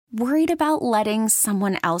Worried about letting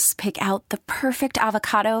someone else pick out the perfect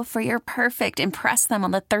avocado for your perfect impress them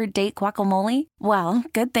on the third date guacamole? Well,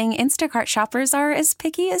 good thing Instacart shoppers are as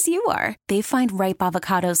picky as you are. They find ripe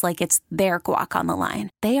avocados like it's their guac on the line.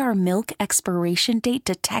 They are milk expiration date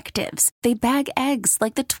detectives. They bag eggs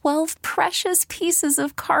like the 12 precious pieces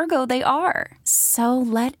of cargo they are. So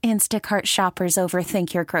let Instacart shoppers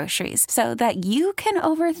overthink your groceries so that you can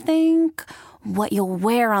overthink what you'll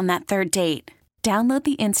wear on that third date. Download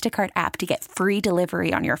the Instacart app to get free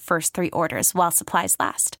delivery on your first 3 orders while supplies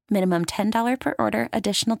last. Minimum $10 per order.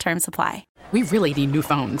 Additional terms apply. We really need new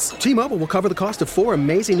phones. T-Mobile will cover the cost of 4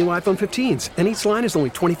 amazing new iPhone 15s, and each line is only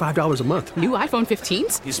 $25 a month. New iPhone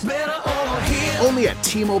 15s? It's better over here. Only at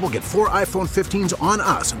T-Mobile, get 4 iPhone 15s on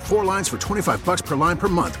us and 4 lines for $25 per line per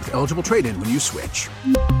month with eligible trade-in when you switch.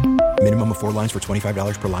 Minimum of 4 lines for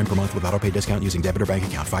 $25 per line per month with autopay discount using debit or bank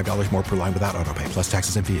account. $5 more per line without autopay, plus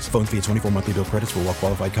taxes and fees. Phone fee at 24 monthly bill credits for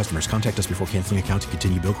well-qualified customers. Contact us before canceling account to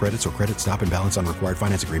continue bill credits or credit stop and balance on required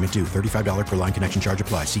finance agreement due. $35 per line connection charge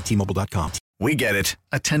applies. See T-Mobile.com. We get it.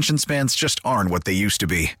 Attention spans just aren't what they used to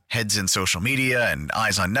be. Heads in social media and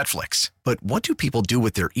eyes on Netflix. But what do people do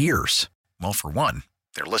with their ears? Well, for one,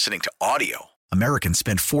 they're listening to audio. Americans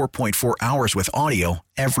spend 4.4 hours with audio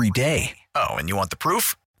every day. Oh, and you want the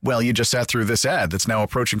proof? Well, you just sat through this ad that's now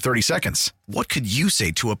approaching 30 seconds. What could you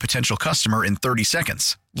say to a potential customer in 30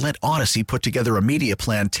 seconds? Let Odyssey put together a media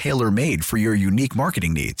plan tailor-made for your unique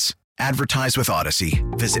marketing needs. Advertise with Odyssey.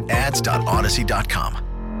 Visit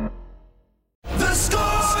ads.odyssey.com. The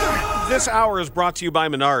Score! This hour is brought to you by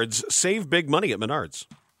Menards. Save big money at Menards.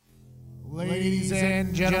 Ladies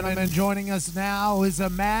and gentlemen, joining us now is a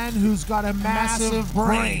man who's got a massive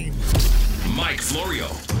brain. Mike Florio.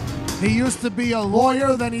 He used to be a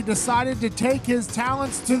lawyer, then he decided to take his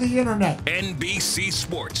talents to the internet. NBC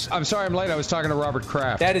Sports. I'm sorry I'm late. I was talking to Robert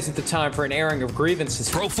Kraft. That isn't the time for an airing of grievances.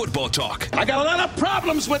 Pro Football Talk. I got a lot of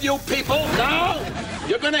problems with you people. Now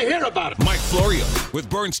you're going to hear about it. Mike Florio with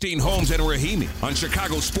Bernstein, Holmes and Rahimi on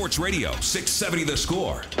Chicago Sports Radio, 670 The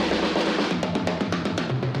Score.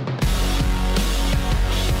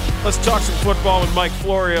 Let's talk some football with Mike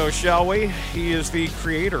Florio, shall we? He is the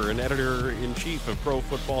creator and editor-in-chief of Pro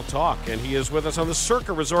Football Talk, and he is with us on the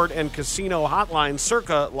Circa Resort and Casino Hotline,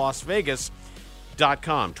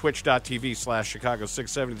 circalasvegas.com, twitch.tv/Chicago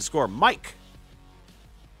 670 The Score. Mike.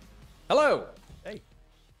 Hello. Hey.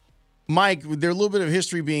 Mike, there's a little bit of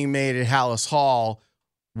history being made at Hallis Hall.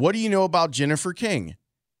 What do you know about Jennifer King?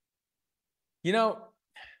 You know,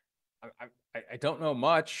 I don't know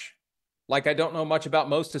much. Like, I don't know much about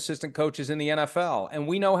most assistant coaches in the NFL. And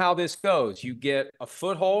we know how this goes. You get a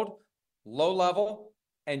foothold, low level,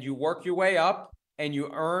 and you work your way up, and you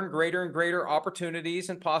earn greater and greater opportunities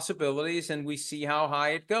and possibilities, and we see how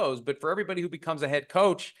high it goes. But for everybody who becomes a head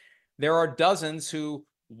coach, there are dozens who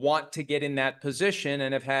want to get in that position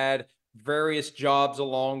and have had various jobs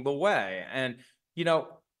along the way. And, you know,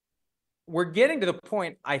 we're getting to the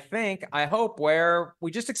point, I hope, where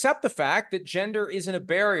we just accept the fact that gender isn't a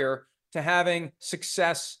barrier to having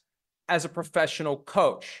success as a professional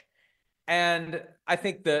coach. And I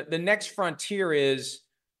think the next frontier is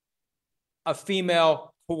a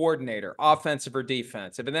female coordinator, offensive or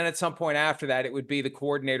defensive. And then at some point after that, it would be the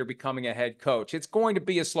coordinator becoming a head coach. It's going to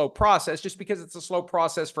be a slow process just because it's a slow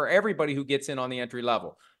process for everybody who gets in on the entry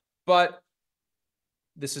level. But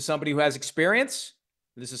this is somebody who has experience.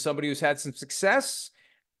 This is somebody who's had some success.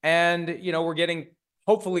 And, you know, we're getting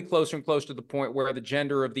hopefully closer and closer to the point where the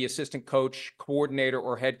gender of the assistant coach, coordinator,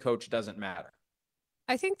 or head coach doesn't matter.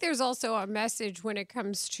 I think there's also a message when it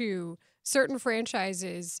comes to certain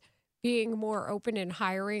franchises being more open in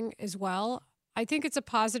hiring as well. I think it's a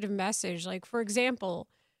positive message. Like, for example,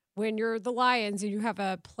 when you're the Lions and you have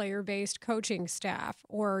a player-based coaching staff,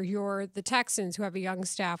 or you're the Texans who have a young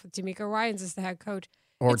staff with D'Amico Ryans as the head coach.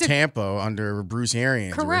 Or Tampa under Bruce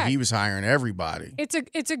Arians, where he was hiring everybody. It's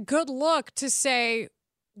a good look to say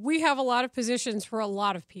we have a lot of positions for a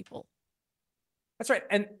lot of people. That's right.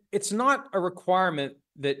 And it's not a requirement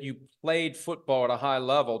that you played football at a high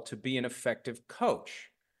level to be an effective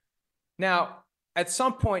coach. Now, at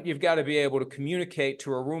some point, you've got to be able to communicate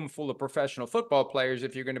to a room full of professional football players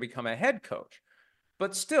if you're going to become a head coach.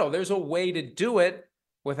 But still, there's a way to do it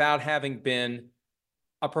without having been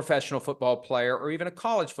a professional football player or even a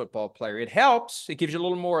college football player. It helps. It gives you a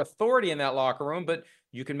little more authority in that locker room, but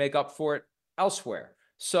you can make up for it elsewhere.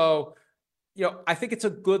 So, you know, I think it's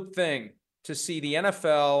a good thing to see the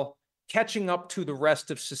NFL catching up to the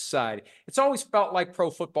rest of society. It's always felt like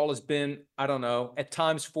pro football has been, I don't know, at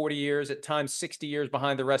times 40 years, at times 60 years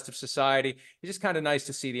behind the rest of society. It's just kind of nice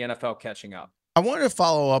to see the NFL catching up. I wanted to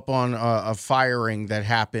follow up on a firing that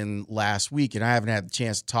happened last week, and I haven't had the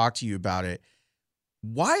chance to talk to you about it.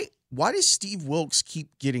 Why does Steve Wilkes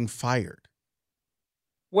keep getting fired?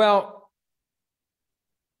 Well,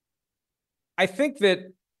 I think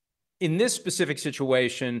that in this specific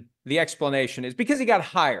situation, the explanation is because he got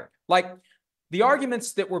hired. Like the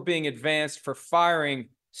arguments that were being advanced for firing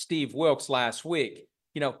Steve Wilkes last week,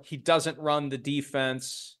 he doesn't run the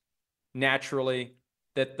defense naturally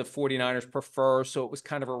that the 49ers prefer, so it was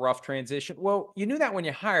kind of a rough transition. Well, you knew that when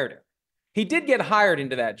you hired him. He did get hired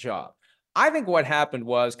into that job. I think what happened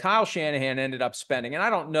was Kyle Shanahan ended up spending, and I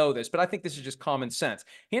don't know this, but I think this is just common sense.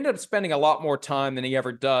 He ended up spending a lot more time than he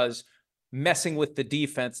ever does messing with the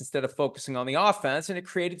defense instead of focusing on the offense, and it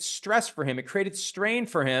created stress for him. It created strain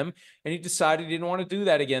for him, and he decided he didn't want to do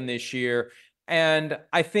that again this year. And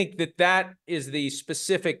I think that is the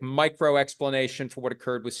specific micro explanation for what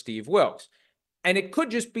occurred with Steve Wilkes. And it could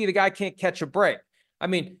just be the guy can't catch a break. I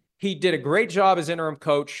mean, he did a great job as interim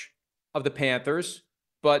coach of the Panthers,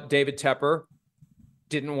 but David Tepper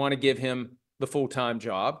didn't want to give him the full-time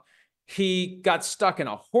job. He got stuck in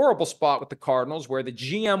a horrible spot with the Cardinals where the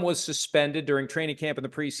GM was suspended during training camp in the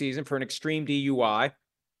preseason for an extreme DUI.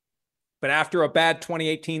 But after a bad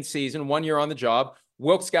 2018 season, 1 year on the job,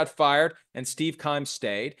 Wilkes got fired and Steve Keim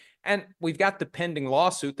stayed. And we've got the pending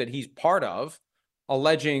lawsuit that he's part of,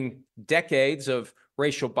 alleging decades of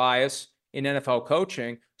racial bias in NFL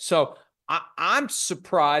coaching. So I'm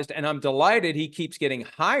surprised and I'm delighted he keeps getting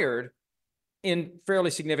hired in fairly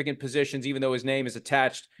significant positions, even though his name is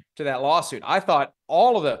attached to that lawsuit. I thought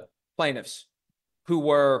all of the plaintiffs who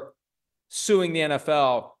were suing the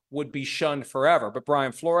NFL would be shunned forever. But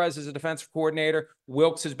Brian Flores is a defensive coordinator.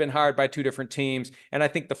 Wilkes has been hired by two different teams. And I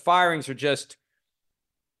think the firings are just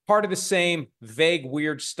part of the same vague,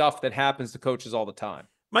 weird stuff that happens to coaches all the time.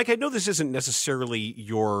 Mike, I know this isn't necessarily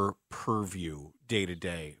your purview day to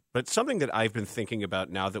day, but something that I've been thinking about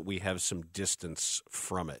now that we have some distance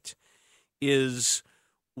from it is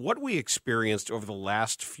what we experienced over the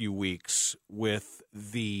last few weeks with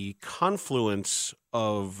the confluence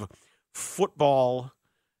of football,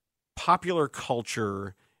 popular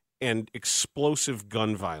culture, and explosive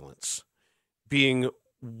gun violence being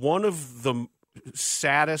one of the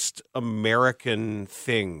saddest American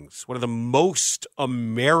things, one of the most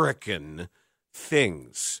American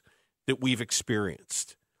things that we've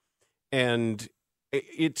experienced. And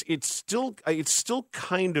it's still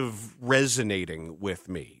kind of resonating with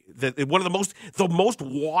me that one of the most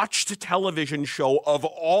watched television show of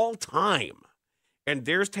all time. And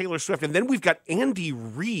there's Taylor Swift. And then we've got Andy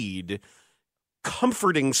Reid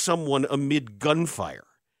comforting someone amid gunfire.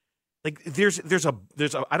 Like there's a I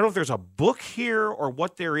don't know if there's a book here or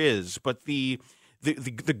what there is, but the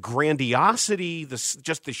grandiosity,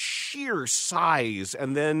 just the sheer size,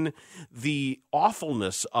 and then the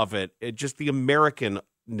awfulness of it, just the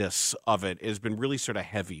Americanness of it has been really sort of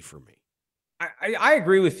heavy for me. I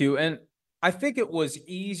agree with you, and I think it was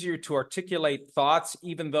easier to articulate thoughts,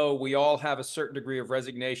 even though we all have a certain degree of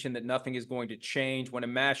resignation that nothing is going to change when a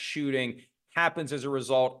mass shooting happens as a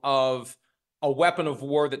result of a weapon of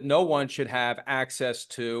war that no one should have access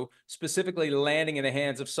to, specifically landing in the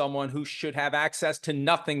hands of someone who should have access to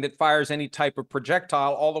nothing that fires any type of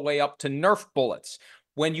projectile, all the way up to Nerf bullets.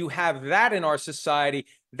 When you have that in our society,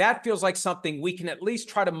 that feels like something we can at least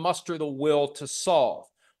try to muster the will to solve.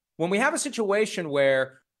 When we have a situation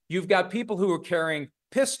where you've got people who are carrying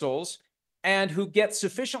pistols and who get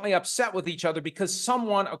sufficiently upset with each other because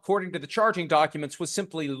someone, according to the charging documents, was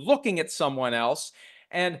simply looking at someone else,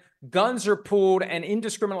 and guns are pulled and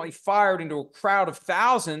indiscriminately fired into a crowd of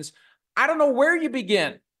thousands, I don't know where you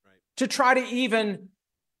begin to try to even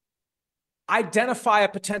identify a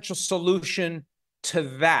potential solution to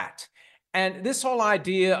that. And this whole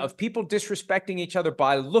idea of people disrespecting each other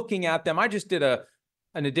by looking at them, I just did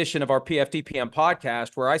an edition of our PFTPM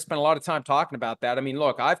podcast where I spent a lot of time talking about that. I mean,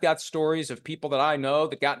 look, I've got stories of people that I know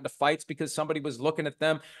that got into fights because somebody was looking at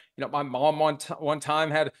them. You know, my mom one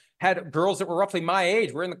time had girls that were roughly my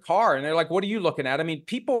age. We're in the car and they're like, what are you looking at? I mean,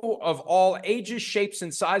 people of all ages, shapes,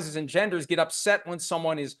 and sizes and genders get upset when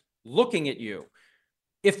someone is looking at you.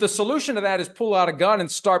 If the solution to that is pull out a gun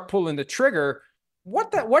and start pulling the trigger,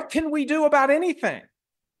 what can we do about anything?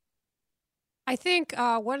 I think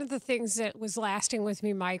one of the things that was lasting with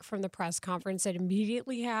me, Mike, from the press conference that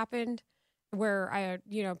immediately happened, where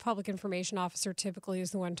public information officer typically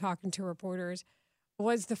is the one talking to reporters,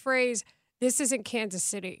 was the phrase, "This isn't Kansas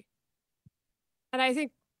City." And I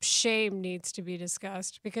think shame needs to be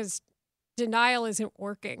discussed because denial isn't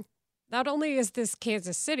working. Not only is this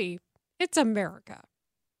Kansas City, it's America.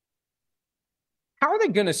 How are they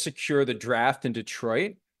going to secure the draft in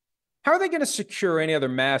Detroit How are they going to secure any other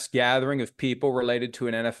mass gathering of people related to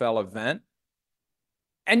an NFL event?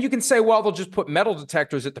 And you can say, well, they'll just put metal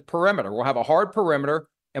detectors at the perimeter. We'll have a hard perimeter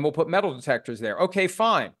and we'll put metal detectors there. Okay,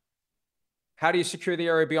 fine. How do you secure the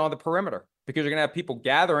area beyond the perimeter? Because you're going to have people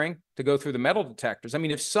gathering to go through the metal detectors. I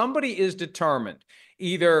mean, if somebody is determined,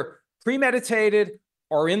 either premeditated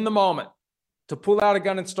or in the moment, to pull out a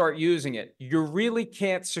gun and start using it, you really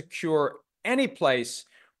can't secure any place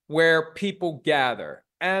where people gather.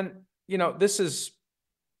 And, you know, this is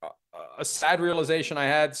a sad realization I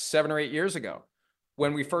had 7 or 8 years ago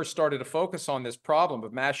when we first started to focus on this problem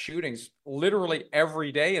of mass shootings literally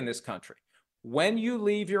every day in this country. When you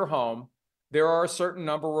leave your home, there are a certain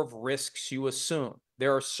number of risks you assume.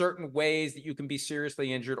 There are certain ways that you can be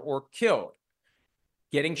seriously injured or killed.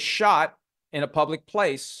 Getting shot in a public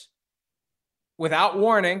place without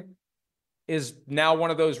warning is now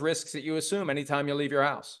one of those risks that you assume anytime you leave your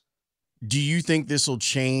house. Do you think this will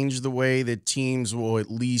change the way that teams will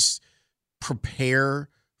at least prepare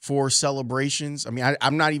for celebrations? I mean,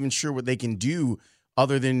 I'm not even sure what they can do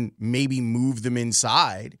other than maybe move them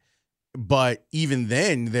inside. But even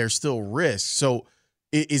then, there's still risk. So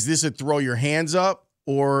is this a throw your hands up?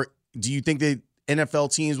 Or do you think that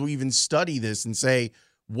NFL teams will even study this and say,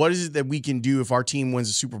 what is it that we can do if our team wins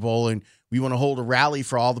a Super Bowl and we want to hold a rally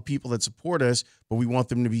for all the people that support us, but we want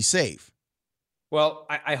them to be safe? Well,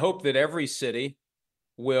 I hope that every city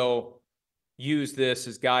will use this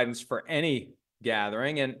as guidance for any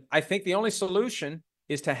gathering. And I think the only solution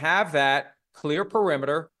is to have that clear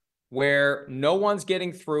perimeter where no one's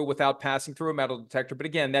getting through without passing through a metal detector. But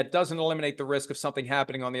again, that doesn't eliminate the risk of something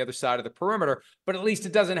happening on the other side of the perimeter, but at least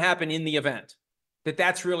it doesn't happen in the event.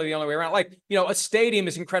 That's really the only way around. Like, you know, a stadium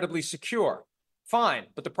is incredibly secure. Fine,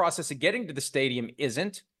 but the process of getting to the stadium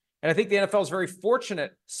isn't. And I think the NFL is very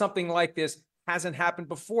fortunate something like this hasn't happened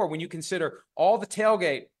before when you consider all the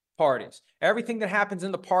tailgate parties, everything that happens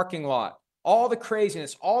in the parking lot, all the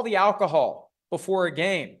craziness, all the alcohol before a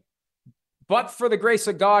game. But for the grace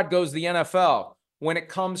of God goes the NFL when it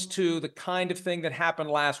comes to the kind of thing that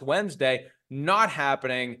happened last Wednesday, not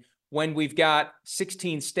happening when we've got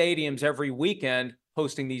 16 stadiums every weekend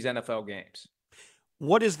hosting these NFL games.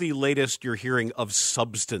 What is the latest you're hearing of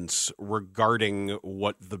substance regarding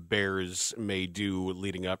what the Bears may do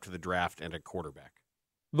leading up to the draft and a quarterback?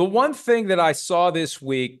 The one thing that I saw this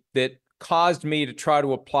week that caused me to try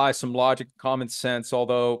to apply some logic and common sense,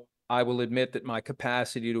 although I will admit that my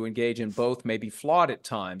capacity to engage in both may be flawed at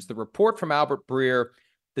times. The report from Albert Breer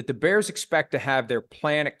that the Bears expect to have their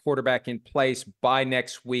plan at quarterback in place by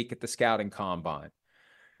next week at the scouting combine.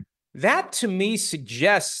 That to me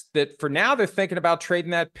suggests that for now they're thinking about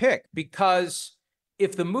trading that pick, because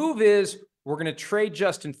if the move is we're going to trade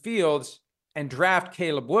Justin Fields and draft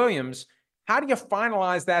Caleb Williams, how do you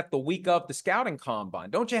finalize that the week of the scouting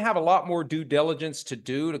combine? Don't you have a lot more due diligence to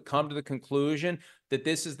do to come to the conclusion that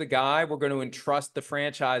this is the guy we're going to entrust the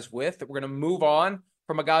franchise with, that we're going to move on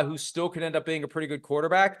from a guy who still could end up being a pretty good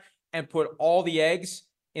quarterback and put all the eggs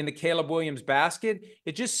in the Caleb Williams basket?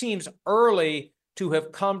 It just seems early to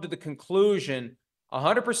have come to the conclusion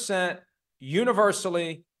 100%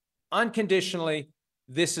 universally, unconditionally,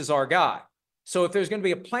 this is our guy. So if there's going to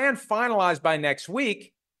be a plan finalized by next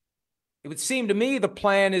week, it would seem to me the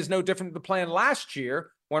plan is no different than the plan last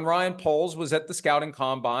year when Ryan Poles was at the scouting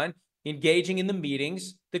combine, engaging in the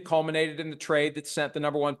meetings that culminated in the trade that sent the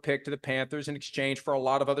number 1 pick to the Panthers in exchange for a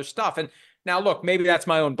lot of other stuff. And now, look, maybe that's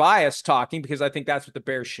my own bias talking, because I think that's what the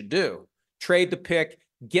Bears should do. Trade the pick,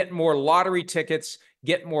 get more lottery tickets,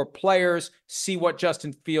 get more players, see what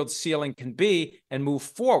Justin Fields' ceiling can be, and move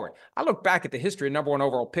forward. I look back at the history of number 1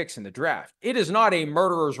 overall picks in the draft. It is not a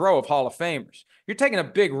murderer's row of Hall of Famers. You're taking a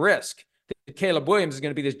big risk that Caleb Williams is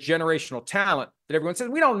going to be this generational talent that everyone says,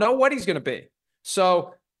 we don't know what he's going to be.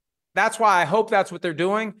 So that's why I hope that's what they're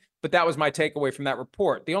doing. But that was my takeaway from that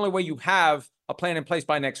report. The only way you have a plan in place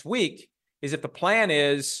by next week is if the plan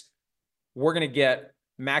is we're going to get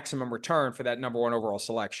maximum return for that number 1 overall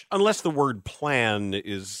selection. Unless the word plan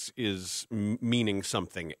is meaning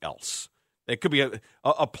something else. It could be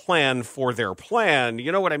a plan for their plan.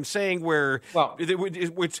 You know what I'm saying? Where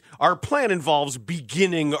our plan involves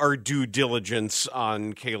beginning our due diligence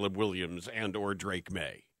on Caleb Williams and or Drake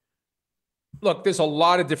May. Look, there's a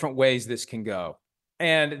lot of different ways this can go.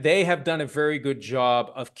 And they have done a very good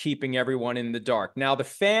job of keeping everyone in the dark. Now, the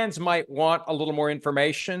fans might want a little more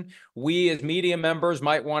information. We as media members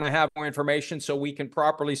might want to have more information so we can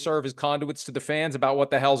properly serve as conduits to the fans about what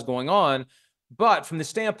the hell's going on. But from the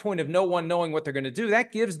standpoint of no one knowing what they're going to do,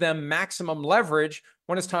 that gives them maximum leverage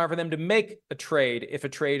when it's time for them to make a trade, if a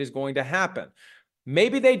trade is going to happen.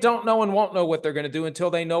 Maybe they don't know and won't know what they're going to do until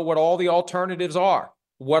they know what all the alternatives are.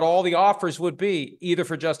 what all the offers would be, either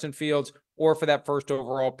for Justin Fields or for that first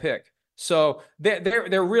overall pick. So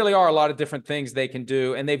there really are a lot of different things they can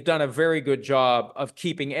do, and they've done a very good job of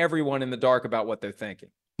keeping everyone in the dark about what they're thinking.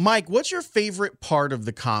 Mike, what's your favorite part of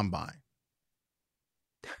the combine?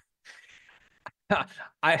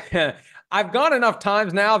 I've gone enough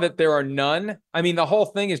times now that there are none. I mean, the whole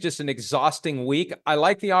thing is just an exhausting week. I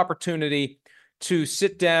like the opportunity to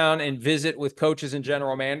sit down and visit with coaches and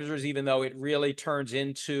general managers, even though it really turns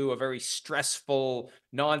into a very stressful,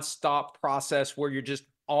 nonstop process where you're just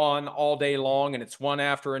on all day long and it's one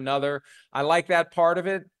after another. I like that part of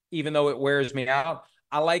it, even though it wears me out.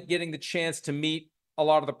 I like getting the chance to meet a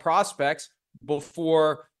lot of the prospects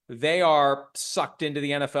before they are sucked into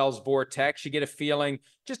the NFL's vortex. You get a feeling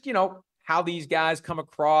just, how these guys come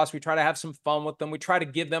across. We try to have some fun with them. We try to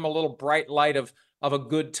give them a little bright light of a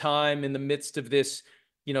good time in the midst of this,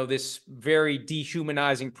 this very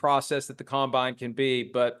dehumanizing process that the combine can be.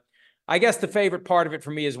 But I guess the favorite part of it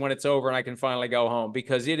for me is when it's over and I can finally go home,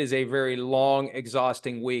 because it is a very long,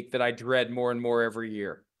 exhausting week that I dread more and more every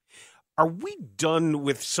year. Are we done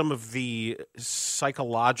with some of the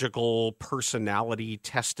psychological personality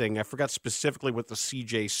testing? I forgot specifically what the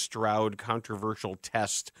C.J. Stroud controversial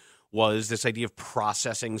test was, this idea of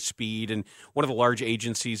processing speed. And one of the large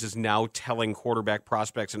agencies is now telling quarterback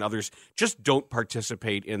prospects and others, just don't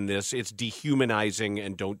participate in this. It's dehumanizing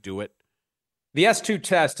and don't do it. The S2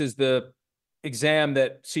 test is the exam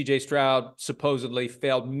that C.J. Stroud supposedly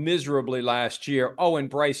failed miserably last year. Oh, and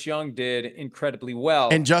Bryce Young did incredibly well.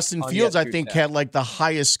 And Justin Fields, I think, had like the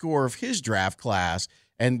highest score of his draft class,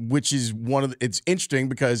 and which is it's interesting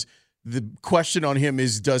because the question on him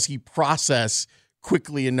is, does he process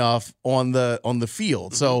quickly enough on the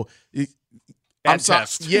field? So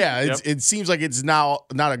test. Yeah, Yep. It seems like it's now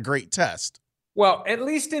not a great test. Well, at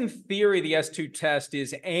least in theory, the S2 test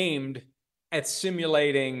is aimed at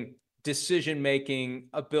simulating decision-making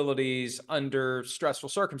abilities under stressful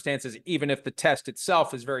circumstances. Even if the test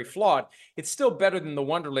itself is very flawed, it's still better than the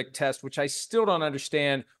Wonderlic test, which I still don't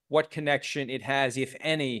understand what connection it has, if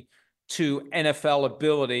any, to NFL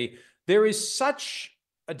ability. There is such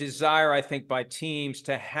a desire, I think, by teams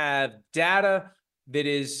to have data that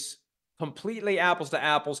is completely apples to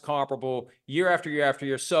apples comparable year after year after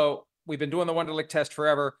year. So we've been doing the Wonderlic test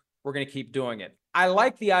forever. We're going to keep doing it. I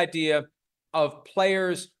like the idea of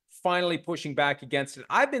players finally pushing back against it.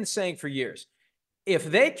 I've been saying for years,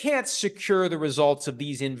 if they can't secure the results of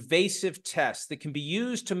these invasive tests that can be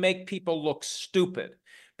used to make people look stupid,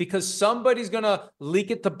 because somebody's going to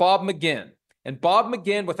leak it to Bob McGinn, and Bob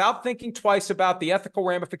McGinn, without thinking twice about the ethical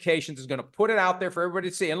ramifications, is going to put it out there for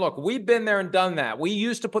everybody to see. And look, we've been there and done that. We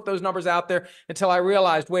used to put those numbers out there until I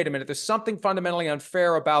realized, wait a minute, there's something fundamentally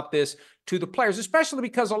unfair about this to the players, especially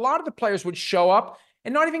because a lot of the players would show up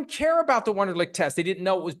and not even care about the Wonderlic test. They didn't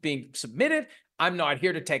know it was being submitted. I'm not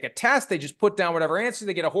here to take a test. They just put down whatever answer.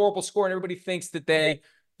 They get a horrible score, and everybody thinks that they,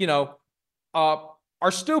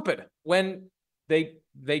 are stupid when they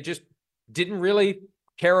just didn't really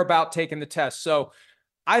care about taking the test. So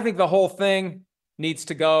I think the whole thing needs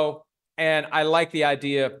to go. And I like the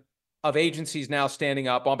idea of agencies now standing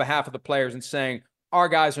up on behalf of the players and saying, our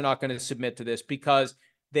guys are not going to submit to this because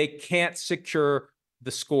they can't secure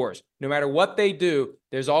the scores. No matter what they do,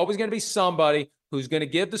 there's always going to be somebody who's going to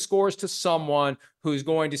give the scores to someone who's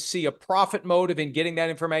going to see a profit motive in getting that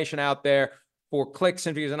information out there for clicks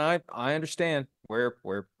and views. And I understand we're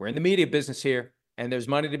in the media business here, and there's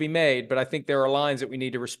money to be made, but I think there are lines that we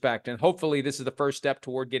need to respect. And hopefully this is the first step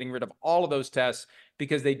toward getting rid of all of those tests,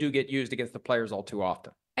 because they do get used against the players all too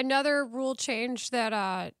often. Another rule change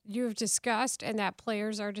that you've discussed and that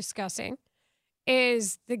players are discussing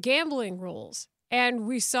is the gambling rules. And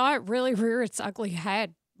we saw it really rear its ugly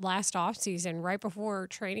head last offseason, right before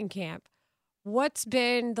training camp. What's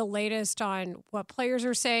been the latest on what players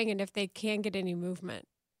are saying and if they can get any movement?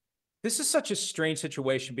 This is such a strange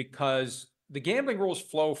situation because the gambling rules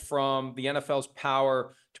flow from the NFL's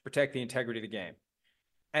power to protect the integrity of the game.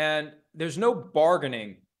 And there's no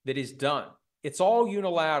bargaining that is done. It's all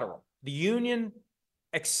unilateral. The union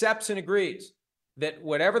accepts and agrees that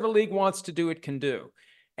whatever the league wants to do, it can do.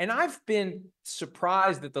 And I've been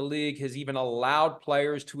surprised that the league has even allowed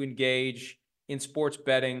players to engage in sports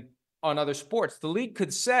betting on other sports. The league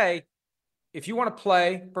could say, if you want to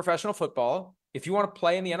play professional football, if you want to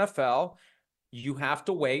play in the NFL, you have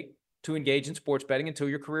to wait to engage in sports betting until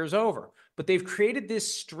your career is over. But they've created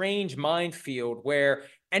this strange minefield where,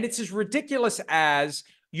 and it's as ridiculous as,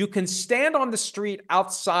 you can stand on the street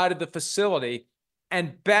outside of the facility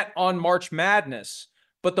and bet on March Madness.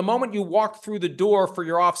 But the moment you walk through the door for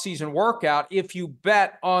your off-season workout, if you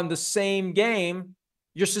bet on the same game,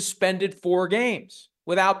 you're suspended 4 games.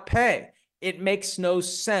 without pay. It makes no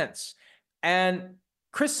sense. And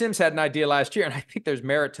Chris Sims had an idea last year, and I think there's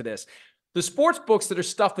merit to this. The sports books that are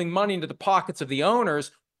stuffing money into the pockets of the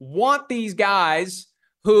owners want these guys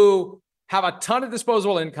who have a ton of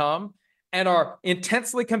disposable income and are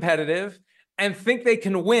intensely competitive and think they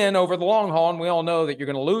can win over the long haul. And we all know that you're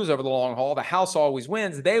going to lose over the long haul. The house always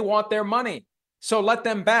wins. They want their money. So let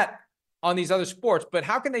them bet on these other sports. But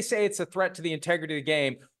how can they say it's a threat to the integrity of the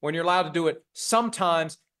game when you're allowed to do it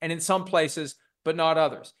sometimes and in some places, but not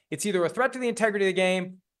others? It's either a threat to the integrity of the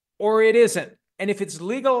game or it isn't. And if it's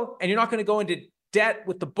legal and you're not going to go into debt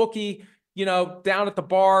with the bookie, down at the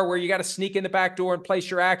bar where you got to sneak in the back door and place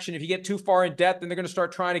your action. If you get too far in debt, then they're going to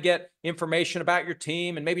start trying to get information about your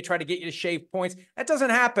team and maybe try to get you to shave points. That doesn't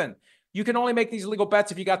happen. You can only make these legal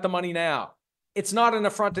bets if you got the money now. It's not an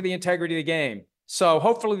affront to the integrity of the game. So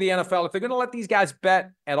hopefully the NFL, if they're going to let these guys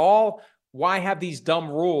bet at all, why have these dumb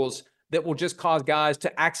rules that will just cause guys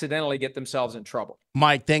to accidentally get themselves in trouble?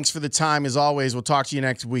 Mike, thanks for the time as always. We'll talk to you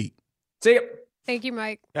next week. See you. Thank you,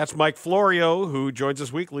 Mike. That's Mike Florio, who joins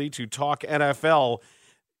us weekly to talk NFL.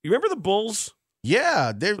 You remember the Bulls?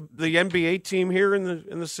 Yeah, they're the NBA team here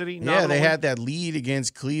in the city. Yeah, they had that lead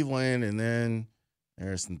against Cleveland, and then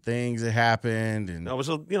there are some things that happened, and that was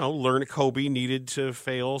learn Kobe needed to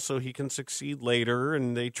fail so he can succeed later,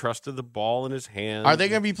 and they trusted the ball in his hands. Are they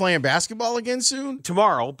going to be playing basketball again soon?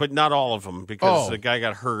 Tomorrow, but not all of them because the guy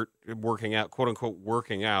got hurt working out, quote unquote,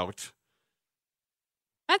 working out.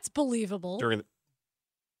 That's believable.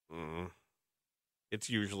 It's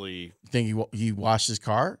usually. You think he washed his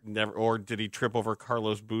car? Never. Or did he trip over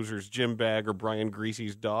Carlos Boozer's gym bag or Brian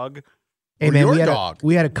Greasy's dog? Hey, man,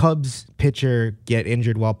 we had a Cubs pitcher get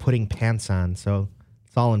injured while putting pants on, so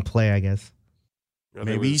it's all in play, I guess.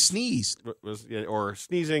 Maybe he sneezed. Or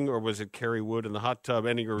sneezing, or was it Kerry Wood in the hot tub?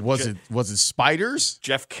 Was it spiders?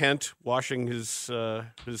 Jeff Kent washing his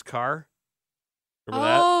car? Remember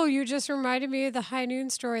that? Oh, you just reminded me of the High Noon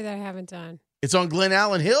story that I haven't done. It's on Glen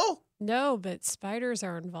Allen Hill? No, but spiders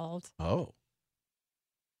are involved. Oh.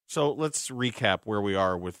 So let's recap where we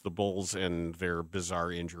are with the Bulls and their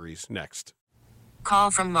bizarre injuries next.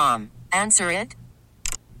 Call from mom. Answer it.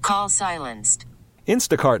 Call silenced.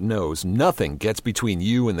 Instacart knows nothing gets between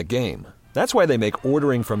you and the game. That's why they make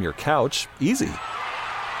ordering from your couch easy.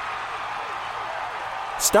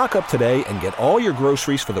 Stock up today and get all your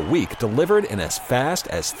groceries for the week delivered in as fast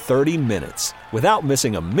as 30 minutes without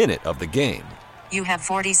missing a minute of the game. You have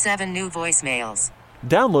 47 new voicemails.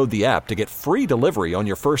 Download the app to get free delivery on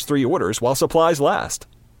your first 3 orders while supplies last.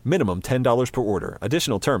 Minimum $10 per order.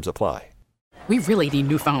 Additional terms apply. We really need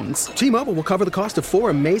new phones. T-Mobile will cover the cost of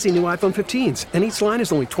 4 amazing new iPhone 15s, and each line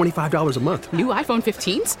is only $25 a month. New iPhone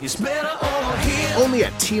 15s? It's better over here. Only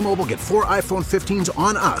at T-Mobile, get 4 iPhone 15s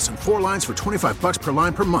on us and 4 lines for $25 per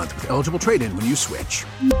line per month with eligible trade-in when you switch.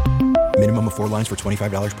 Minimum of 4 lines for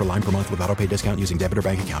 $25 per line per month with autopay discount using debit or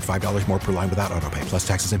bank account. $5 more per line without autopay, plus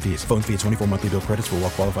taxes and fees. Phone fee at 24 monthly bill credits for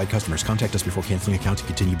well-qualified customers. Contact us before canceling account to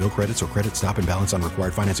continue bill credits or credit stop and balance on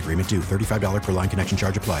required finance agreement due. $35 per line connection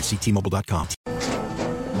charge applies. See T-Mobile.com.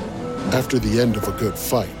 After the end of a good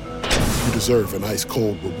fight, you deserve an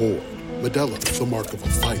ice-cold reward. Modelo is the mark of a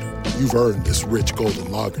fighter. You've earned this rich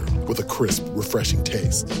golden lager with a crisp, refreshing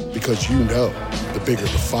taste. Because you know, the bigger the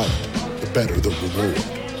fight, the better the reward.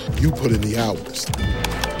 You put in the hours,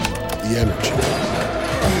 the energy,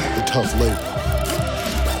 the tough labor.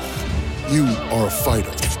 You are a fighter,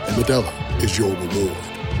 and Modelo is your reward.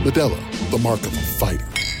 Modelo, the mark of a fighter.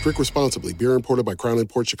 Drink responsibly. Beer imported by Crown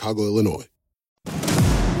Imports, Chicago, Illinois.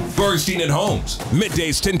 Bernstein and Holmes,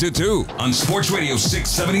 middays 10 to 2 on Sports Radio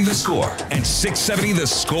 670 The Score and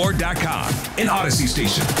 670thescore.com. An Odyssey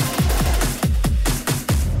station.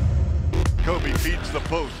 Kobe feeds the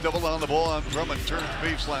post, double on the ball on Drummond, turns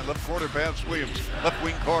baseline, left quarter pass Williams, left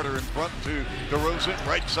wing Carter in front to DeRozan,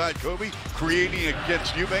 right side Kobe, creating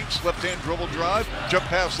against Eubanks, left hand dribble drive, jump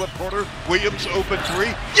pass left quarter, Williams open 3,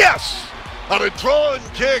 yes! On a draw and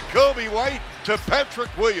kick, Kobe White to Patrick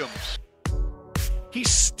Williams. He's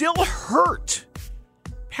still hurt.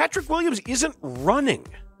 Patrick Williams isn't running.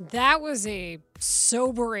 That was a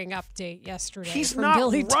sobering update yesterday. He's from not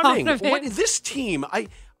Billy running. Donovan. This team,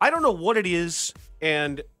 I don't know what it is,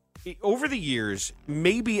 and over the years,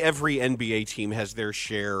 maybe every NBA team has their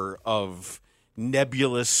share of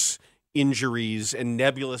nebulous injuries and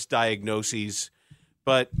nebulous diagnoses.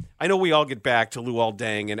 But I know we all get back to Luol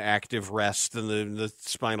Deng and active rest and the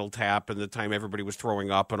spinal tap and the time everybody was throwing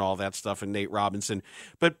up and all that stuff and Nate Robinson.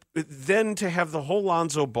 But then to have the whole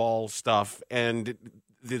Lonzo Ball stuff and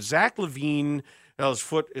the Zach LaVine, his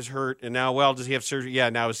foot is hurt, and now, does he have surgery? Yeah,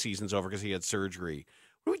 now his season's over because he had surgery.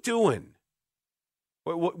 What are we doing?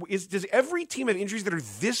 Does every team have injuries that are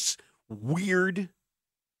this weird?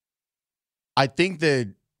 I think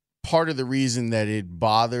that part of the reason that it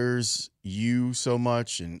bothers you so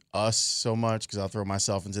much and us so much, because I'll throw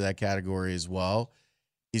myself into that category as well,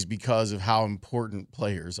 is because of how important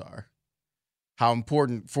players are. How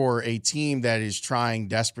important for a team that is trying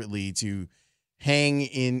desperately to hang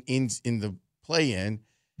in the play-in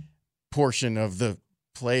portion of the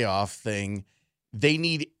playoff thing. They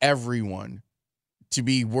need everyone to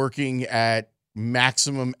be working at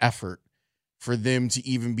maximum effort for them to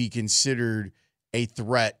even be considered a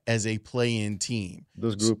threat as a play-in team.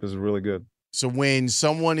 This group is really good. So when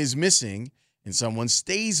someone is missing and someone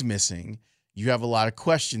stays missing, you have a lot of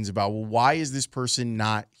questions about, well, why is this person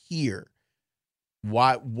not here?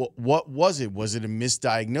 What was it? Was it a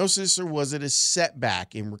misdiagnosis or was it a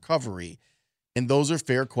setback in recovery? And those are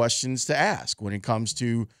fair questions to ask when it comes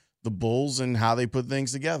to the Bulls and how they put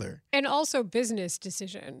things together. And also business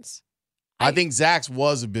decisions. I think Zach's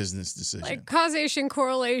was a business decision. Like causation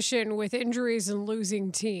correlation with injuries and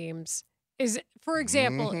losing teams is, for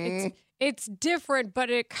example, it's different, but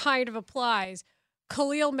it kind of applies.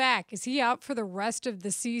 Khalil Mack, is he out for the rest of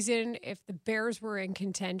the season if the Bears were in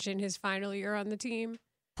contention his final year on the team?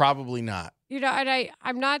 Probably not. You know, and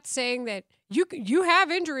I'm not saying that you have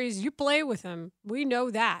injuries, you play with them. We know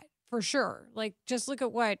that for sure. Like, just look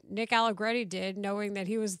at what Nick Allegretti did, knowing that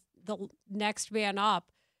he was the next man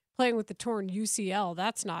up, playing with the torn UCL.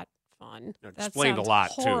 That's not fun. That sounds explained a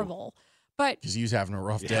lot, horrible. too. But because he was having a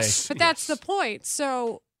rough day. But that's the point.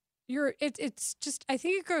 So it's just, I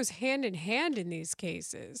think it goes hand in hand in these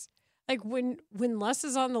cases. Like when less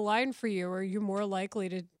is on the line for you, are you more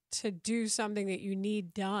likely to do something that you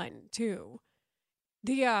need done too?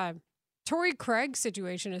 The Torrey Craig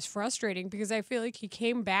situation is frustrating because I feel like he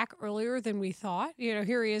came back earlier than we thought. You know,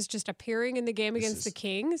 here he is just appearing in the game against the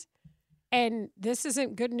Kings. And this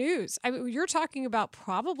isn't good news. I mean, you're talking about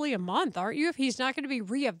probably a month, aren't you? If he's not going to be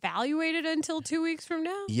reevaluated until 2 weeks from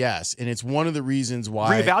now? Yes, and it's one of the reasons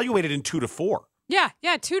why. Reevaluated in 2 to 4. Yeah,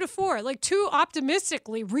 2 to 4. Like too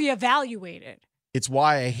optimistically reevaluated. It's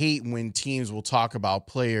why I hate when teams will talk about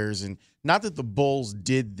players, and not that the Bulls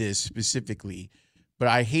did this specifically, but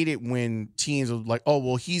I hate it when teams are like, oh,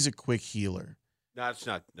 well, he's a quick healer. No, it's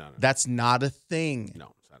not. No. That's not a thing.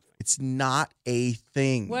 No, it's not a thing. It's not a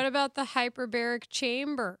thing. What about the hyperbaric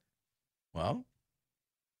chamber? Well,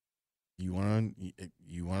 you want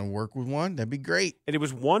to work with one? That'd be great. And it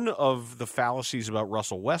was one of the fallacies about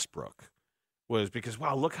Russell Westbrook was because,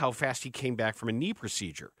 wow, look how fast he came back from a knee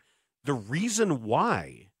procedure. The reason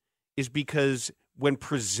why is because when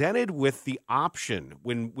presented with the option,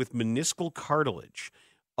 with meniscal cartilage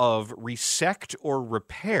of resect or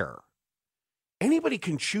repair, anybody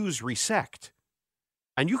can choose resect.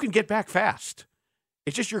 And you can get back fast.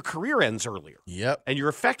 It's just your career ends earlier. Yep. And your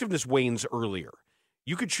effectiveness wanes earlier.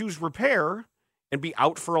 You could choose repair and be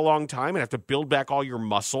out for a long time and have to build back all your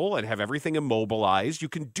muscle and have everything immobilized. You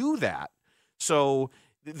can do that. So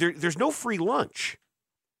there's no free lunch.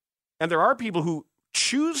 And there are people who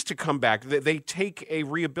choose to come back. They take a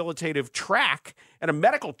rehabilitative track and a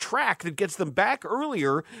medical track that gets them back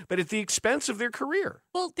earlier, but at the expense of their career.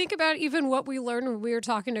 Well, think about even what we learned when we were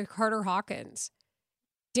talking to Carter Hawkins.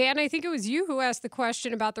 Dan, I think it was you who asked the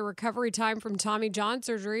question about the recovery time from Tommy John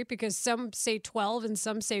surgery, because some say 12 and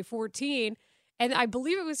some say 14. And I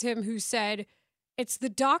believe it was him who said, it's the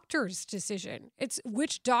doctor's decision. It's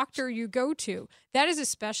which doctor you go to. That is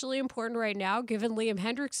especially important right now, given Liam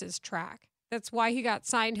Hendricks's track. That's why he got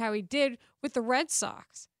signed how he did with the Red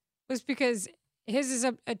Sox, was because his is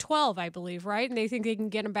a 12, I believe, right? And they think they can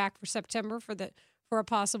get him back for September for a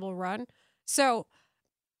possible run. So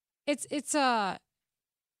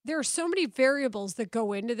there are so many variables that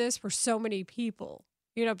go into this for so many people,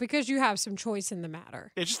 you know, because you have some choice in the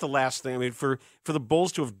matter. It's just the last thing. I mean, for the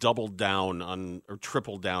Bulls to have doubled down on or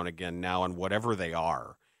tripled down again now on whatever they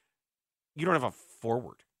are, you don't have a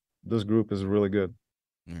forward. This group is really good.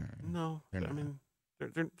 No, I mean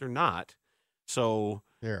they're not. So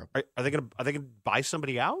are they gonna buy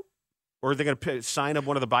somebody out, or are they gonna sign up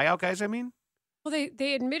one of the buyout guys? I mean, well,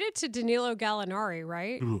 they admitted to Danilo Gallinari,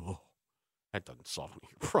 right? Ooh, that doesn't solve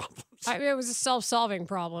any problems. I mean, it was a self-solving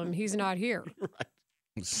problem. He's not here.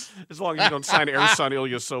 Right. As long as you don't sign Ersan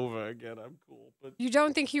Ilyasova again, I'm cool. But you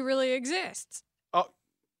don't think he really exists? Oh,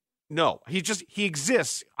 no. He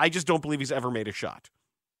exists. I just don't believe he's ever made a shot.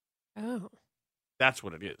 Oh. That's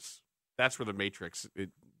what it is. That's where the Matrix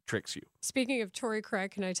tricks you. Speaking of Torrey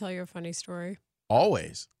Craig, can I tell you a funny story?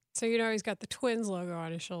 Always. So you know he's got the Twins logo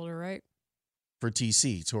on his shoulder, right? For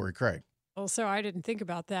TC, Torrey Craig. Well, so I didn't think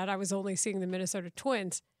about that. I was only seeing the Minnesota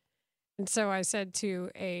Twins. And so I said to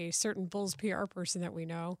a certain Bulls PR person that we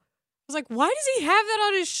know, I was like, why does he have that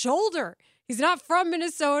on his shoulder? He's not from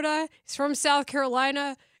Minnesota. He's from South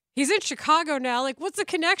Carolina. He's in Chicago now. Like, what's the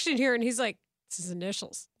connection here? And he's like, it's his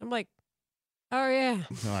initials. I'm like, oh, yeah.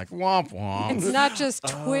 They're like, womp womp. It's not just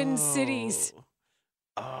Twin Cities.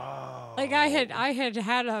 Like I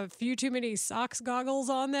had a few too many socks goggles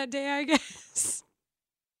on that day, I guess.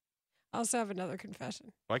 I also have another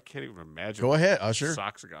confession. I can't even imagine. Go ahead, Usher.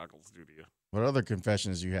 Socks and goggles do to you. What other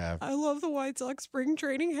confessions do you have? I love the White Sox spring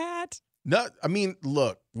training hat. No, I mean,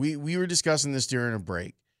 look, we were discussing this during a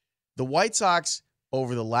break. The White Sox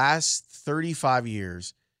over the last 35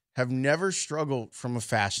 years have never struggled from a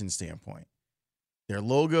fashion standpoint. Their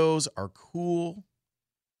logos are cool.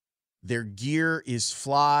 Their gear is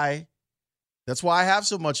fly. That's why I have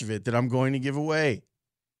so much of it that I'm going to give away.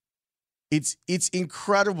 It's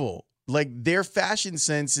incredible. Like their fashion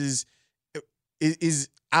sense is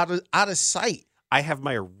out of sight. I have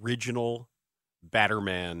my original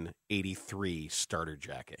Batterman 83 starter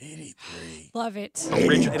jacket. 83. Love it.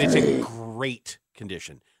 Original, and it's in great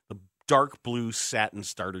condition. The dark blue satin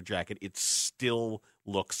starter jacket, it still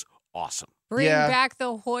looks awesome. Bring back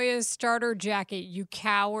the Hoya starter jacket, you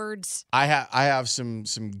cowards. I have some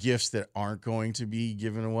gifts that aren't going to be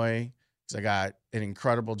given away because I got an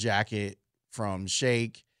incredible jacket from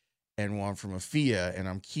Shake and one from Afia, and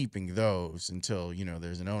I'm keeping those until,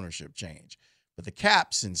 there's an ownership change. But the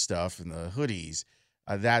caps and stuff and the hoodies,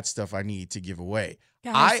 that stuff I need to give away.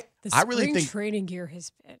 Guys, I really think training gear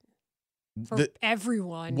has been for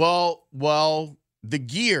everyone. Well, the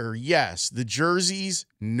gear, yes. The jerseys,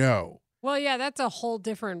 no. Well, yeah, that's a whole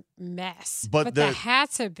different mess. But the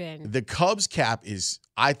hats have been. The Cubs cap is,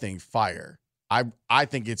 I think, fire. I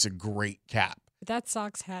think it's a great cap. That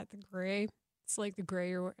Sox hat, the gray, it's like the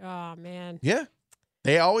gray. Oh man. Yeah,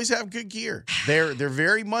 they always have good gear. They're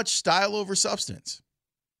very much style over substance.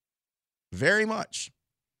 Very much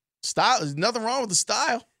style. There's nothing wrong with the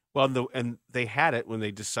style. Well, and they had it when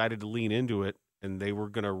they decided to lean into it, and they were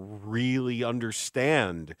going to really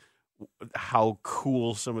understand how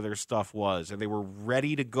cool some of their stuff was, and they were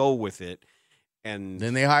ready to go with it. And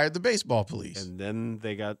then they hired the baseball police, and then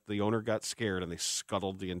the owner got scared, and they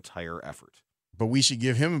scuttled the entire effort. But we should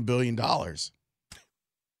give him $1 billion because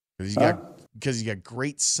he's got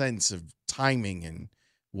great sense of timing and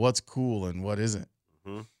what's cool and what isn't.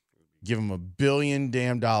 Mm-hmm. Give him $1 billion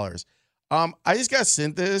damn dollars. I just got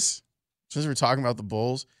sent this since we're talking about the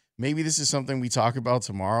Bulls. Maybe this is something we talk about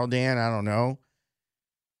tomorrow, Dan. I don't know.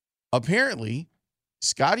 Apparently,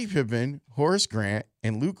 Scottie Pippen, Horace Grant,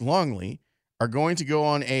 and Luke Longley are going to go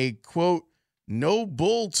on a, quote, no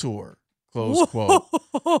bull tour, close quote,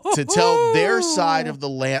 to tell their side of the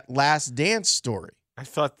Last Dance story. I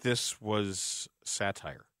thought this was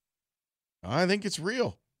satire. I think it's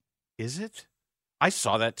real. Is it? I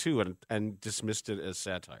saw that too and dismissed it as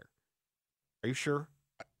satire. Are you sure?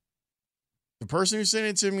 The person who sent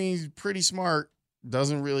it to me is pretty smart,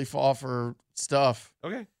 doesn't really fall for stuff.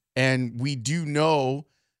 Okay. And we do know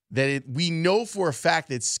that we know for a fact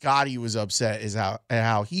that Scottie was upset at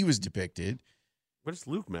how he was depicted. What is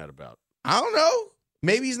Luke mad about? I don't know.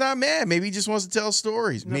 Maybe he's not mad. Maybe he just wants to tell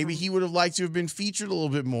stories. Maybe he would have liked to have been featured a little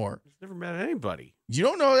bit more. He's never mad at anybody. You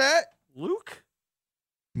don't know that. Luke?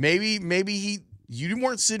 Maybe you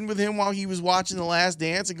weren't sitting with him while he was watching The Last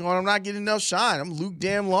Dance and going, I'm not getting enough shine. I'm Luke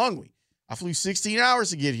damn Longley. I flew 16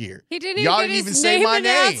 hours to get here. He didn't even get his name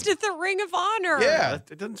announced at the Ring of Honor. Yeah.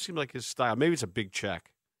 It doesn't seem like his style. Maybe it's a big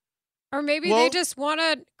check. Or maybe they just want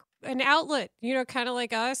an outlet, kind of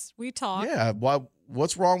like us. We talk. Yeah.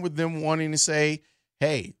 What's wrong with them wanting to say,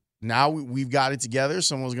 hey, now we've got it together.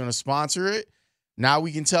 Someone's going to sponsor it. Now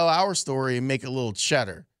we can tell our story and make a little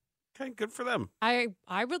cheddar. Okay, good for them. I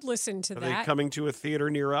would listen to Are that. they coming to a theater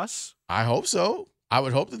near us? I hope so. I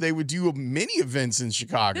would hope that they would do many events in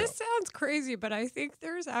Chicago. This sounds crazy, but I think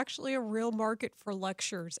there's actually a real market for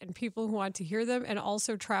lectures and people who want to hear them and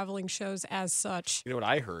also traveling shows as such. You know what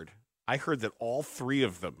I heard? I heard that all three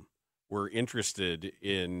of them were interested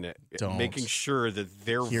in making sure that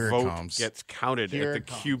their vote gets counted at the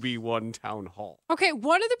QB1 town hall. Okay,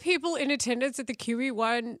 one of the people in attendance at the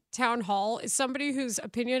QB1 town hall is somebody whose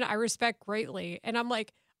opinion I respect greatly. And I'm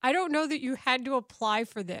like, I don't know that you had to apply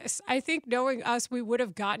for this. I think knowing us, we would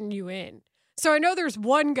have gotten you in. So I know there's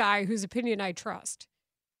one guy whose opinion I trust.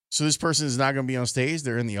 So this person is not going to be on stage?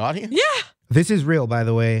 They're in the audience? Yeah. This is real, by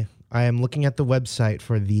the way. I am looking at the website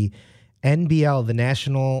for the NBL, the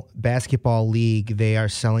National Basketball League. They are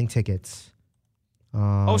selling tickets.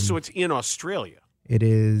 So it's in Australia. It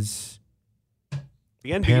is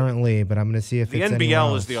the NBA, apparently, but I'm going to see if the it's NBL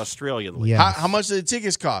else. is the Australian league. Yes. How much do the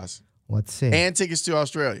tickets cost? Let's see. And tickets to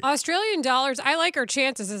Australia. Australian dollars, I like our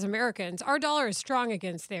chances as Americans. Our dollar is strong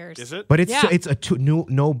against theirs. Is it? But it's a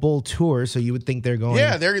no bull tour, so you would think they're going.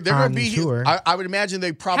 Yeah, they're going to be tour. I would imagine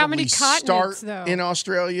they probably How many continents, start though? in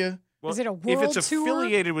Australia. Well, is it a world if it's tour?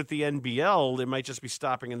 affiliated with the NBL, they might just be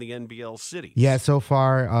stopping in the NBL cities. Yeah, so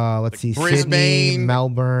far, let's see, Brisbane, Sydney,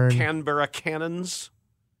 Melbourne, Canberra Cannons.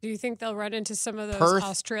 Do you think they'll run into some of those Perth?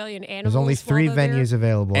 Australian animals? There's only 3 while they're there? venues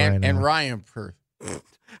available right now. And Ryan Perth.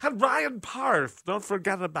 And Ryan Perth. Don't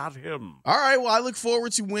forget about him. All right. Well, I look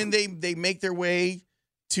forward to when they make their way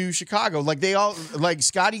to Chicago. Like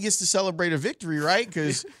Scotty gets to celebrate a victory, right?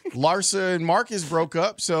 Because Larsa and Marcus broke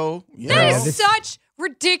up. So That is such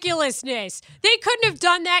ridiculousness. They couldn't have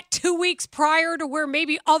done that 2 weeks prior to where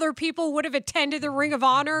maybe other people would have attended the Ring of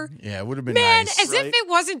Honor. Yeah, it would have been nice. As if it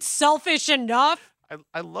wasn't selfish enough.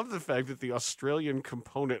 I love the fact that the Australian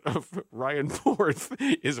component of Ryan Perth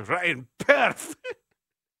is Ryan Perth.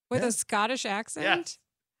 With a Scottish accent? Yes.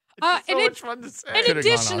 It's so much fun to say. And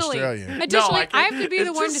additionally, I have to be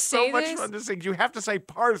the one to say so much this. fun to say. You have to say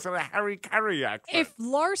Perth in a Harry Carey accent. If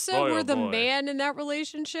Larsa were the man in that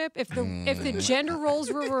relationship, if the gender roles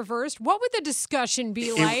were reversed, what would the discussion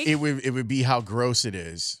be like? It would be how gross it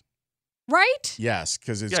is. Right? Yes,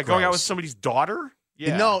 because it's going out with somebody's daughter.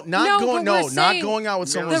 Yeah. Not going out with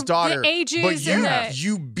someone's daughter. The ages but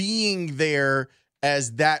you being there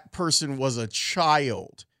as that person was a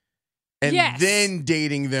child. And then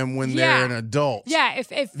dating them when they're an adult. Yeah, if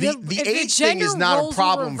the age thing is not a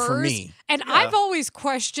problem for me. And I've always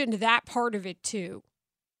questioned that part of it too.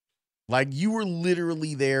 Like you were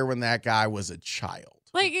literally there when that guy was a child.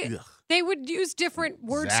 Like they would use different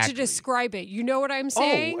words to describe it. You know what I'm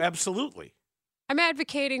saying? Oh, absolutely. I'm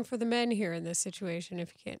advocating for the men here in this situation,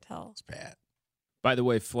 if you can't tell. It's bad. By the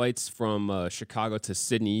way, flights from Chicago to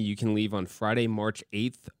Sydney, you can leave on Friday, March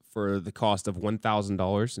 8th for the cost of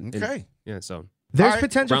 $1,000. Okay. So there's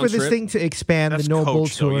potential for this thing to expand. That's the No Bull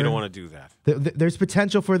Tour. You don't want to do that. There's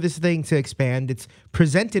potential for this thing to expand. It's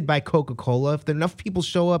presented by Coca-Cola. If enough people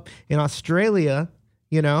show up in Australia,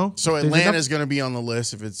 So Atlanta's going to be on the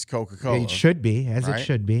list if it's Coca-Cola. It should be, it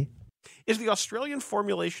should be. Is the Australian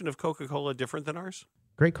formulation of Coca-Cola different than ours?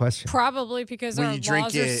 Great question. Probably because our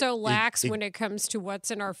laws are so lax it- when it comes to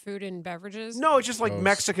what's in our food and beverages. No, it's just like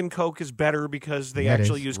Mexican Coke is better because they That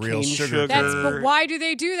actually is use real cane sugar. sugar. But why do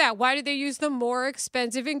they do that? Why do they use the more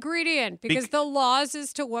expensive ingredient? Because the laws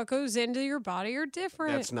as to what goes into your body are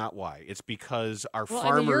different. That's not why. It's because our well,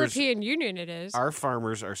 farmers. in the European Union, it is. Our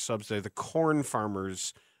farmers are subsidized. The corn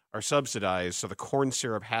farmers are subsidized, so the corn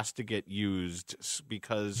syrup has to get used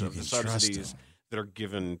because of the subsidies that are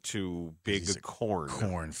given to big corn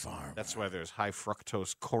farm. That's why there's high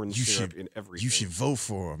fructose corn syrup in everything. You should vote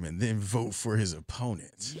for him and then vote for his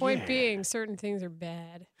opponent. Point being, certain things are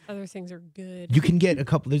bad, other things are good. You can get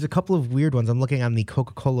there's a couple of weird ones. I'm looking on the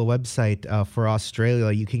Coca-Cola website for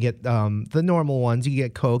Australia. You can get the normal ones. You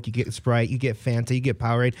get Coke, you get Sprite, you get Fanta, you get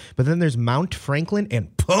Powerade. But then there's Mount Franklin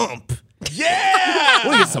and Pump. Yeah!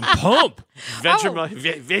 We'll get some Pump.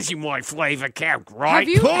 Vegemite flavor count, right?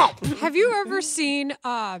 Have you ever seen,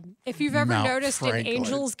 if you've ever Mount noticed Franklin. an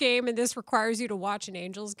Angels game, and this requires you to watch an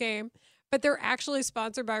Angels game, but they're actually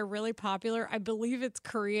sponsored by a really popular, I believe it's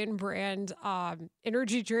Korean brand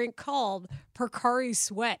energy drink called Pocari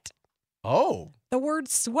Sweat. Oh. The word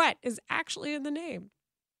sweat is actually in the name.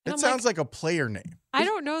 It sounds like a player name. I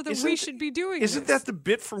don't know that we should be doing Isn't this. that the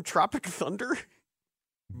bit from Tropic Thunder?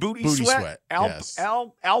 Booty Booty sweat. sweat, yes.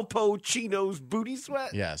 Alpo Chino's booty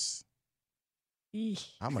sweat. Yes. Eesh.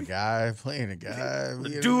 I'm a guy playing a guy.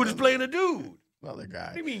 The dude is playing a dude. Another guy.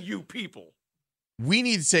 What do you mean, you people? We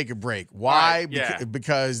need to take a break. Why? Right, yeah.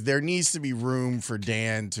 Because there needs to be room for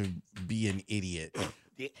Dan to be an idiot.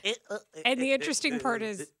 And the interesting part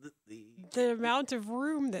is the amount of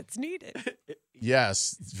room that's needed.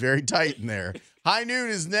 Yes, it's very tight in there. High Noon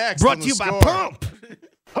is next. Brought on to The you by Score. Pump.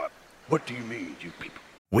 What do you mean, you people?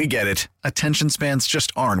 We get it. Attention spans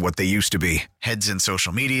just aren't what they used to be. Heads in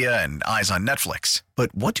social media and eyes on Netflix.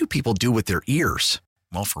 But what do people do with their ears?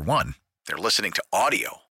 Well, for one, they're listening to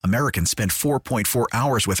audio. Americans spend 4.4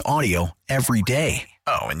 hours with audio every day.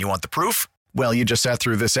 Oh, and you want the proof? Well, you just sat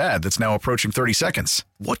through this ad that's now approaching 30 seconds.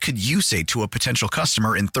 What could you say to a potential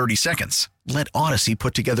customer in 30 seconds? Let Odyssey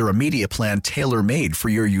put together a media plan tailor-made for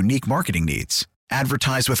your unique marketing needs.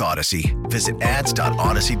 Advertise with Odyssey. Visit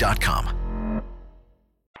ads.odyssey.com.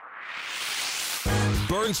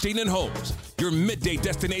 Bernstein and Holmes, your midday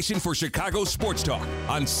destination for Chicago sports talk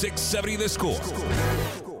on 670 The Score.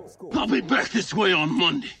 I'll be back this way on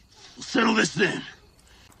Monday. We'll settle this then.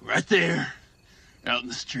 Right there, out in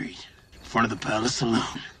the street, in front of the Palace Saloon.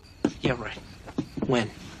 Yeah, right. When?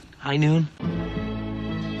 High noon?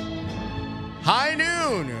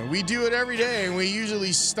 noon. We do it every day, and we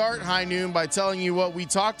usually start high noon by telling you what we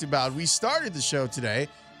talked about. We started the show today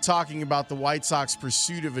talking about the White Sox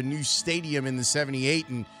pursuit of a new stadium in the 78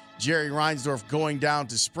 and Jerry Reinsdorf going down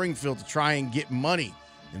to Springfield to try and get money.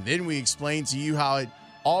 And then we explained to you how it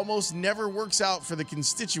almost never works out for the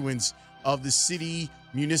constituents of the city,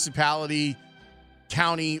 municipality,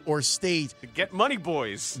 county, or state. To get money,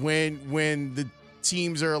 boys. When the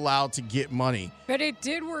teams are allowed to get money. But it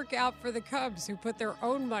did work out for the Cubs, who put their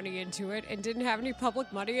own money into it and didn't have any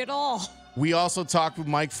public money at all. We also talked with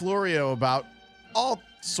Mike Florio about all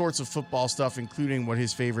sorts of football stuff, including what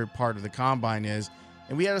his favorite part of the combine is.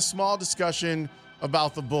 And we had a small discussion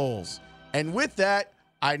about the Bulls. And with that,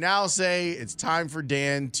 I now say it's time for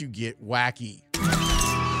Dan to get wacky.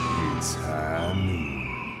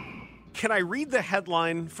 Can I read the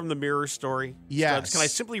headline from the Mirror story? Yes. Stubbs? Can I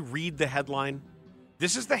simply read the headline?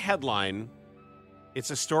 This is the headline. It's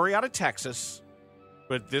a story out of Texas,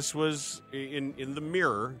 but this was in the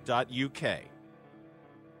mirror.uk.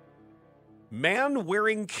 Man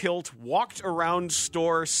wearing kilt walked around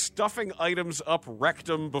store stuffing items up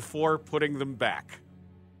rectum before putting them back.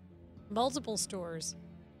 Multiple stores.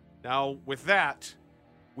 Now, with that,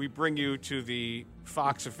 we bring you to the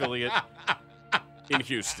Fox affiliate in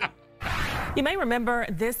Houston. You may remember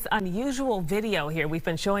this unusual video here we've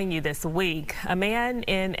been showing you this week. A man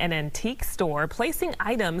in an antique store placing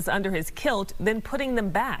items under his kilt, then putting them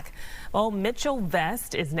back. Well, Mitchell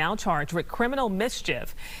Vest is now charged with criminal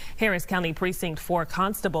mischief. Harris County Precinct 4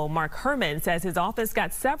 Constable Mark Herman says his office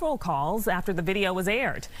got several calls after the video was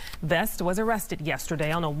aired. Vest was arrested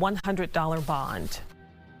yesterday on a $100 bond.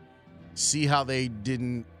 See how they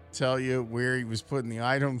didn't tell you where he was putting the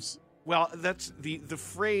items? Well, that's the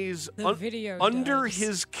phrase video under does.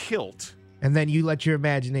 his kilt. And then you let your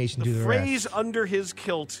imagination do the Phrase rest. under his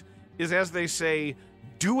kilt is, as they say,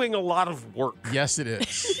 doing a lot of work. Yes, it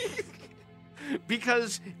is.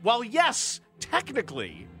 Because, while yes,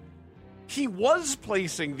 technically, he was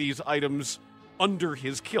placing these items under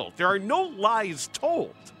his kilt. There are no lies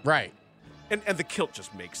told. Right. And the kilt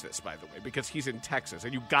just makes this, by the way, because he's in Texas,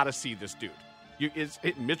 and you got to see this dude. It's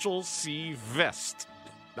Mitchell C. Vest.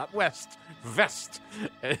 Not West, Vest.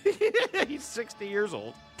 He's 60 years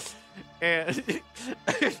old. And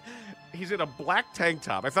he's in a black tank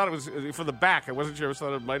top. I thought it was from the back. I wasn't sure. I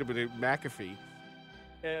thought it might have been a McAfee.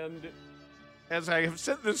 And as I have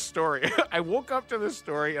sent this story, I woke up to this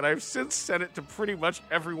story, and I've since sent it to pretty much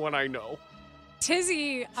everyone I know.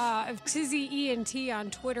 Tizzy of Tizzy ENT on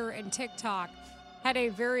Twitter and TikTok had a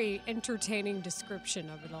very entertaining description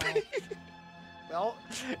of it all. Well,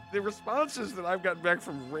 the responses that I've gotten back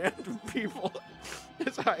from random people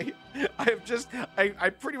is I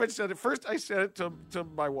pretty much said it. First, I sent it to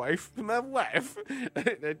my wife.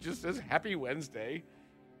 It just says Happy Wednesday.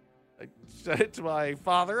 I sent it to my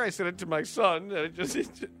father. I sent it to my son. And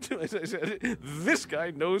I said, this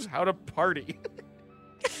guy knows how to party.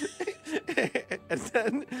 And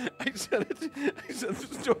then I sent the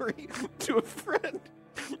story to a friend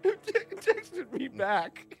who texted me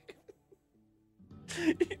back.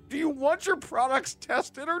 Do you want your products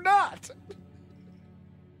tested or not?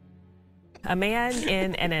 A man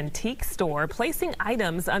in an antique store placing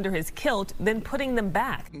items under his kilt, then putting them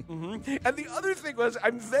back. Mm-hmm. And the other thing was,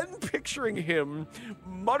 I'm then picturing him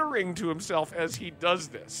muttering to himself as he does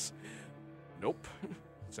this. Nope.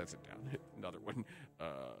 Sets it down. Another one.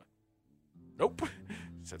 Nope.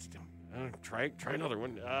 Sets it down. Try another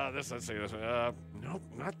one. Let's say this one. Nope,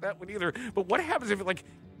 not that one either. But what happens if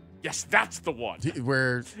yes, that's the one.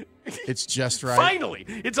 Where it's just right. Finally,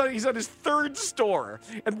 he's on his third store,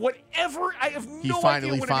 and whatever I have no idea what it is. He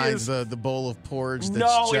finally finds the bowl of porridge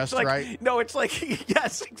that's just right. No, it's like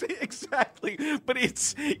yes, exactly. But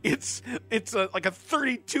it's like a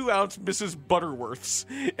 32-ounce Mrs. Butterworth's,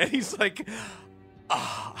 and he's like,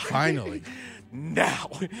 finally. Now,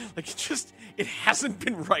 it hasn't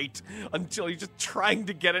been right until he's just trying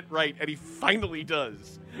to get it right, and he finally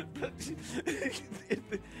does. But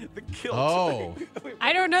the kilt. Oh.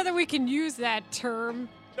 I don't know that we can use that term.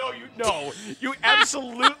 No, you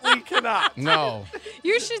absolutely cannot. No.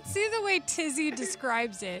 You should see the way Tizzy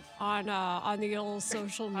describes it on the old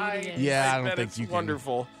social media. Yeah, I don't think you can.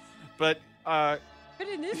 Wonderful, but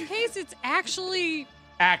in this case, it's actually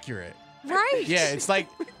accurate. Right. Yeah, it's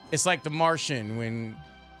like The Martian when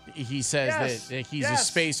he says that he's a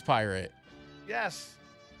space pirate. Yes.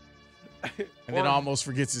 And then almost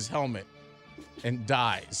forgets his helmet and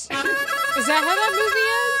dies. Is that how that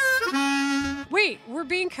movie ends? Wait, we're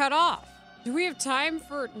being cut off. Do we have time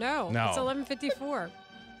for... No. It's 11:54.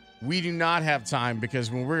 We do not have time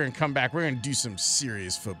because when we're going to come back, we're going to do some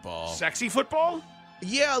serious football. Sexy football?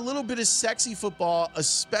 Yeah, a little bit of sexy football,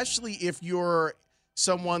 especially if you're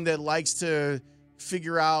someone that likes to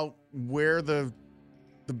figure out where the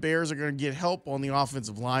Bears are going to get help on the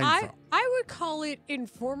offensive line from. I would call it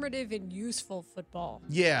informative and useful football.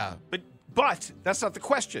 Yeah. But that's not the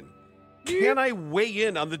question. Can I weigh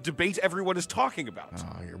in on the debate everyone is talking about?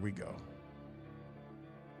 Oh, here we go.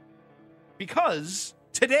 Because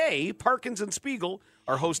today, Parkins and Spiegel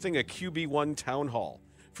are hosting a QB1 town hall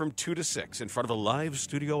from 2 to 6 in front of a live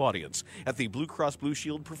studio audience at the Blue Cross Blue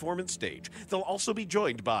Shield performance stage. They'll also be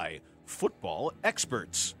joined by football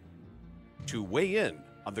experts to weigh in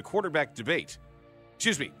on the quarterback debate.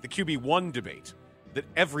 The QB1 debate that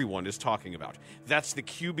everyone is talking about. That's the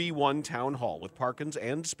QB1 Town Hall with Parkins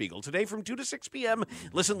and Spiegel today from 2 to 6 p.m.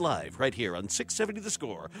 Listen live right here on 670 The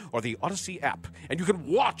Score or the Odyssey app. And you can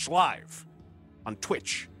watch live on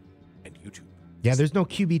Twitch and YouTube. Yeah, there's no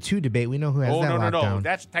QB2 debate. We know who has that locked down. No.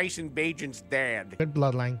 That's Tyson Bajan's dad. Good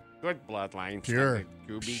bloodline. Good bloodline. Pure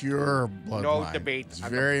bloodline. No debate. It's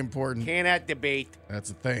very important. Cannot debate. That's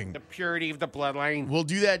the thing. The purity of the bloodline. We'll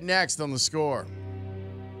do that next on The Score.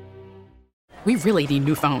 We really need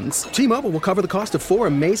new phones. T-Mobile will cover the cost of 4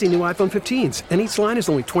 amazing new iPhone 15s, and each line is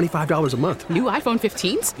only $25 a month. New iPhone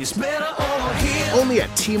 15s? It's better over here. Only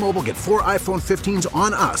at T-Mobile, get 4 iPhone 15s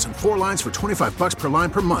on us and 4 lines for $25 per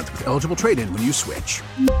line per month with eligible trade-in when you switch.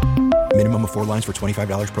 Minimum of 4 lines for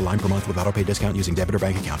 $25 per line per month with autopay discount using debit or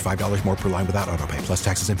bank account. $5 more per line without autopay, plus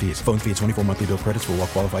taxes and fees. Phone fee at 24 monthly bill credits for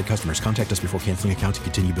well-qualified customers. Contact us before canceling account to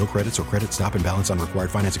continue bill credits or credit stop and balance on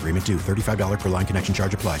required finance agreement due. $35 per line connection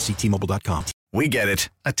charge applies. See T-Mobile.com. We get it.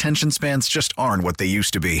 Attention spans just aren't what they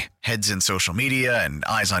used to be. Heads in social media and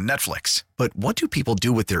eyes on Netflix. But what do people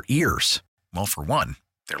do with their ears? Well, for one,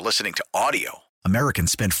 they're listening to audio.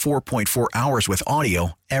 Americans spend 4.4 hours with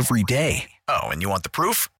audio every day. Oh, and you want the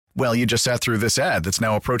proof? Well, you just sat through this ad that's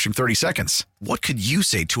now approaching 30 seconds. What could you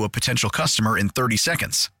say to a potential customer in 30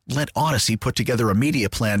 seconds? Let Odyssey put together a media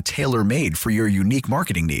plan tailor-made for your unique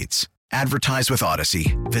marketing needs. Advertise with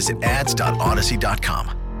Odyssey. Visit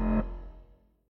ads.odyssey.com.